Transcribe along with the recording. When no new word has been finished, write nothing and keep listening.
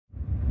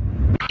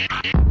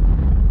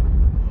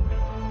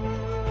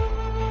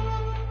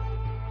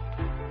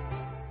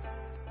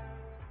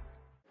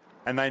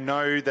and they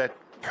know that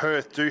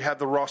Perth do have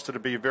the roster to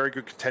be a very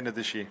good contender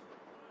this year.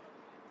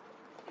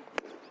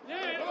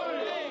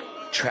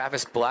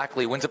 Travis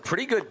Blackley wins a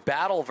pretty good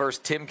battle versus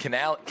Tim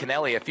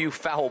Kennelly. A few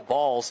foul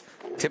balls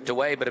tipped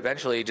away, but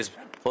eventually he just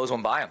blows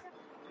one by him.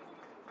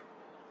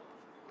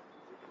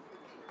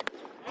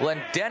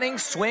 Glendenning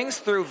swings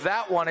through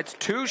that one. It's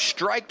 2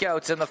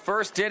 strikeouts in the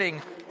first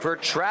inning for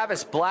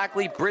Travis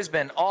Blackley.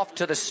 Brisbane off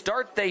to the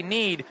start they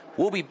need.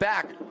 We'll be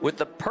back with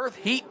the Perth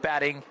Heat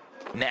batting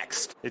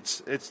next.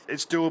 It's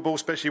doable,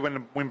 especially when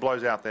the wind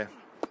blows out there.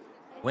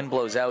 Wind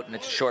blows out and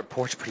it's a short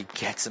porch, but he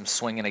gets him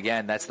swinging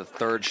again. That's the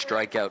 3rd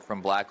strikeout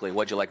from Blackley.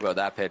 What'd you like about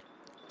that pitch?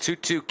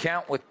 2-2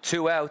 count with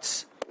 2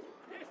 outs.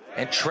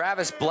 And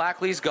Travis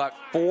Blackley's got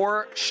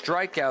 4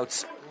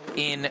 strikeouts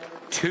in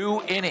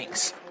 2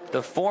 innings.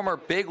 The former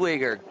big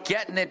leaguer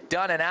getting it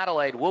done in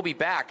Adelaide. We'll be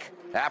back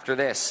after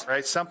this.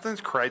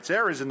 Creates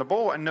errors in the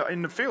ball and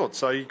in the field,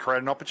 so you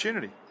create an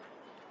opportunity.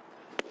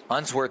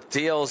 Unsworth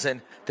deals,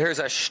 and there's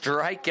a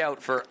strikeout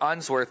for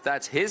Unsworth.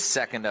 That's his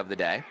 2nd of the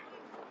day.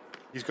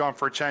 He's gone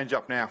for a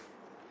change-up now.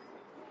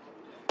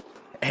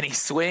 And he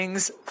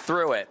swings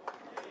through it.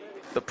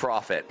 The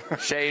prophet,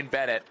 Shane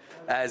Bennett,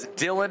 as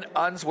Dylan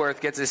Unsworth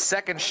gets his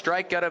 2nd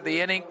strikeout of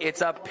the inning. It's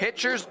a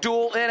pitcher's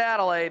duel in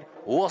Adelaide.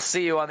 We'll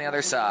see you on the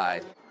other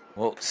side.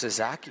 Well,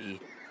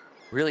 Sasaki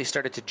really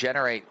started to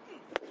generate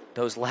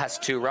those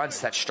last 2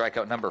 runs. That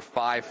strikeout number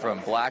 5 from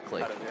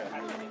Blackley.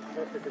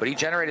 But he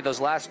generated those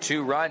last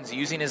 2 runs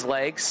using his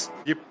legs.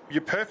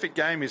 Your perfect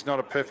game is not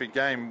a perfect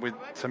game with,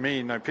 to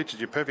me, no pitches.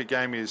 Your perfect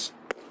game is,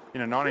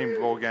 in a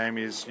 9-ball game,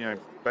 is,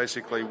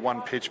 basically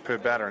 1 pitch per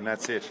batter, and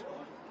that's it.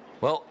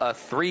 Well, a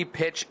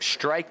 3-pitch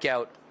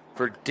strikeout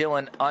for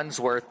Dylan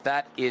Unsworth.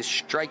 That is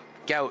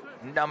strikeout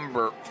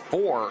number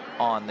 4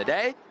 on the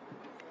day.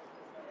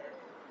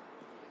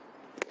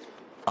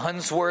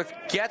 Unsworth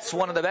gets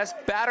one of the best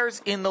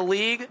batters in the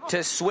league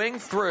to swing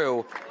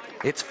through.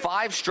 It's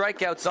 5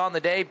 strikeouts on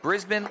the day.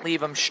 Brisbane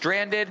leave him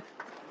stranded.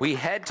 We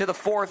head to the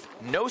 4th,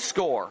 no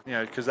score.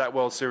 Because that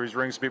World Series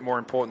ring's a bit more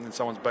important than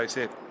someone's base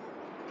hit.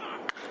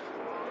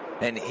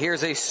 And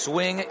here's a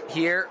swing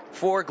here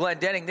for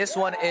Glendenning. This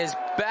one is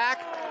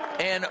back,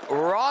 and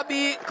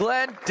Robbie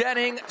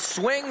Glendenning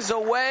swings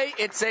away.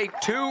 It's a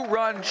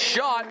 2-run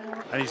shot.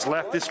 And he's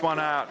left this one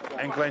out,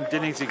 and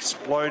Glendenning's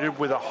exploded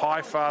with a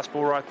high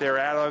fastball right there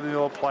out over the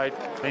middle of the plate,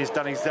 and he's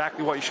done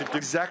exactly what you should do.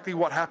 Exactly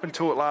what happened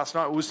to it last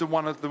night. It was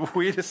one of the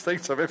weirdest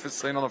things I've ever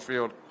seen on the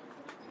field.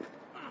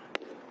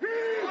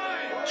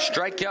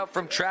 Strikeout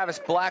from Travis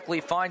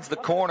Blackley finds the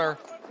corner.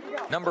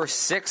 Number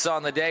 6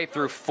 on the day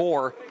through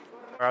 4.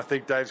 I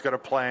think Dave's got a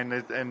plan,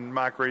 and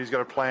Mark Reedy's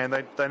got a plan.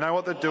 They know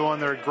what they're doing.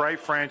 They're a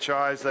great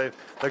franchise. They've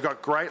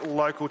got great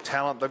local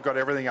talent. They've got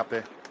everything up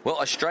there.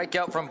 Well, a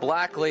strikeout from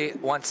Blackley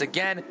once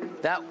again.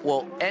 That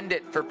will end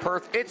it for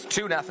Perth. It's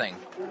 2-0.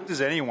 This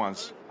is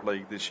anyone's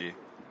league this year.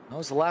 That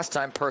was the last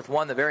time Perth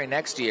won. The very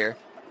next year,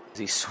 as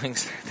he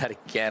swings that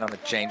again on the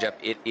changeup.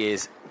 It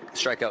is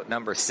strikeout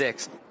number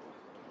 6.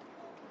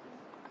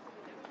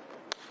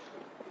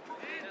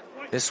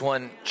 This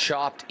one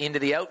chopped into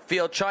the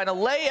outfield, trying to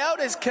lay out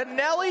is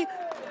Kennelly.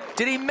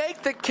 Did he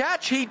make the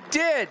catch? He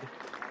did.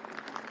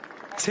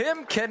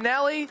 Tim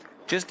Kennelly,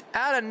 just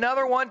add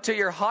another one to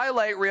your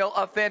highlight reel.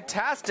 A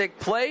fantastic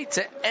play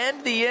to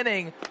end the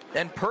inning,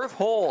 and Perth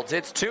holds.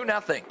 It's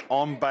 2-0.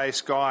 On-base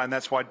guy, and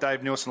that's why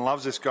Dave Nielsen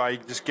loves this guy. He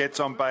just gets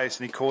on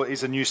base, and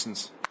he's a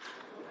nuisance.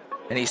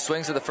 And he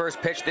swings to the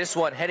first pitch. This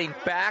one heading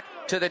back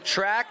to the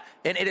track,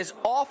 and it is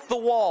off the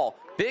wall.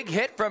 Big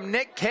hit from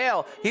Nick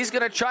Cale. He's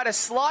going to try to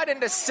slide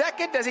into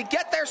second. Does he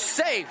get there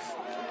safe?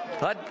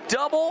 A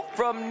double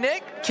from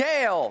Nick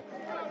Cale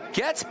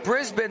gets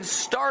Brisbane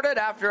started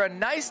after a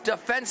nice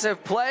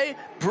defensive play.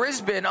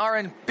 Brisbane are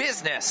in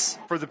business.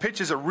 For the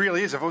pitchers, it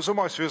really is. It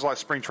almost feels like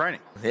spring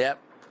training. Yep.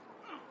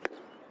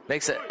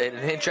 Makes it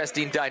an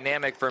interesting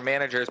dynamic for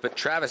managers, but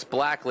Travis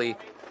Blackley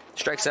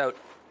strikes out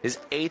his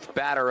 8th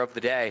batter of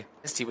the day.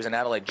 He was an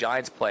Adelaide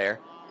Giants player.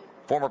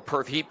 Former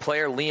Perth Heat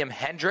player Liam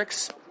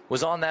Hendricks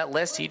was on that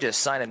list. He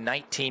just signed a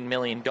 $19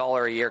 million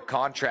a year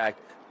contract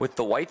with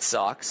the White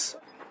Sox.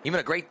 Even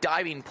a great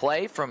diving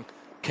play from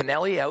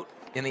Kennelly out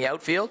in the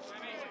outfield.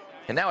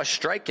 And now a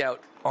strikeout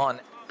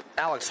on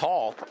Alex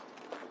Hall,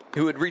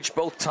 who had reached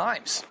both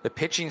times. The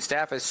pitching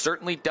staff has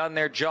certainly done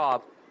their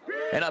job.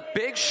 And a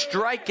big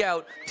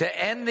strikeout to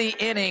end the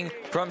inning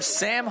from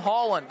Sam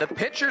Holland. The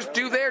pitchers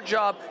do their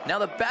job. Now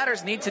the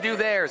batters need to do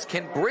theirs.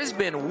 Can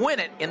Brisbane win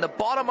it in the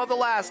bottom of the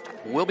last?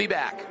 We'll be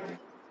back.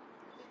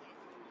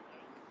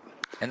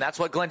 And that's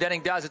what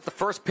Glendenning does. It's the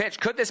first pitch.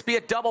 Could this be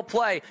a double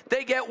play?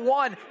 They get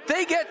 1.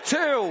 They get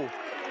 2.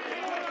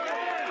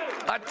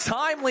 A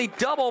timely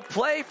double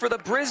play for the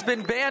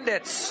Brisbane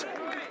Bandits.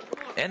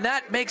 And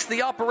that makes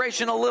the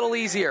operation a little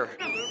easier.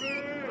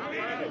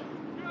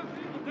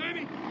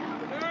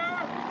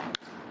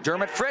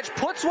 Dermot Fritsch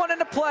puts one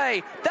into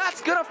play.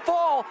 That's going to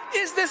fall.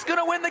 Is this going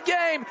to win the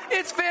game?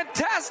 It's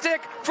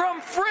fantastic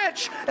from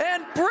Fritsch,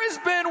 and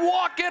Brisbane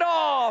walk it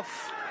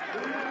off.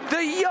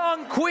 The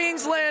young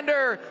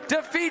Queenslander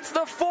defeats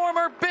the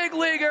former big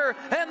leaguer,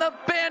 and the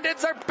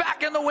Bandits are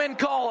back in the win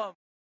column.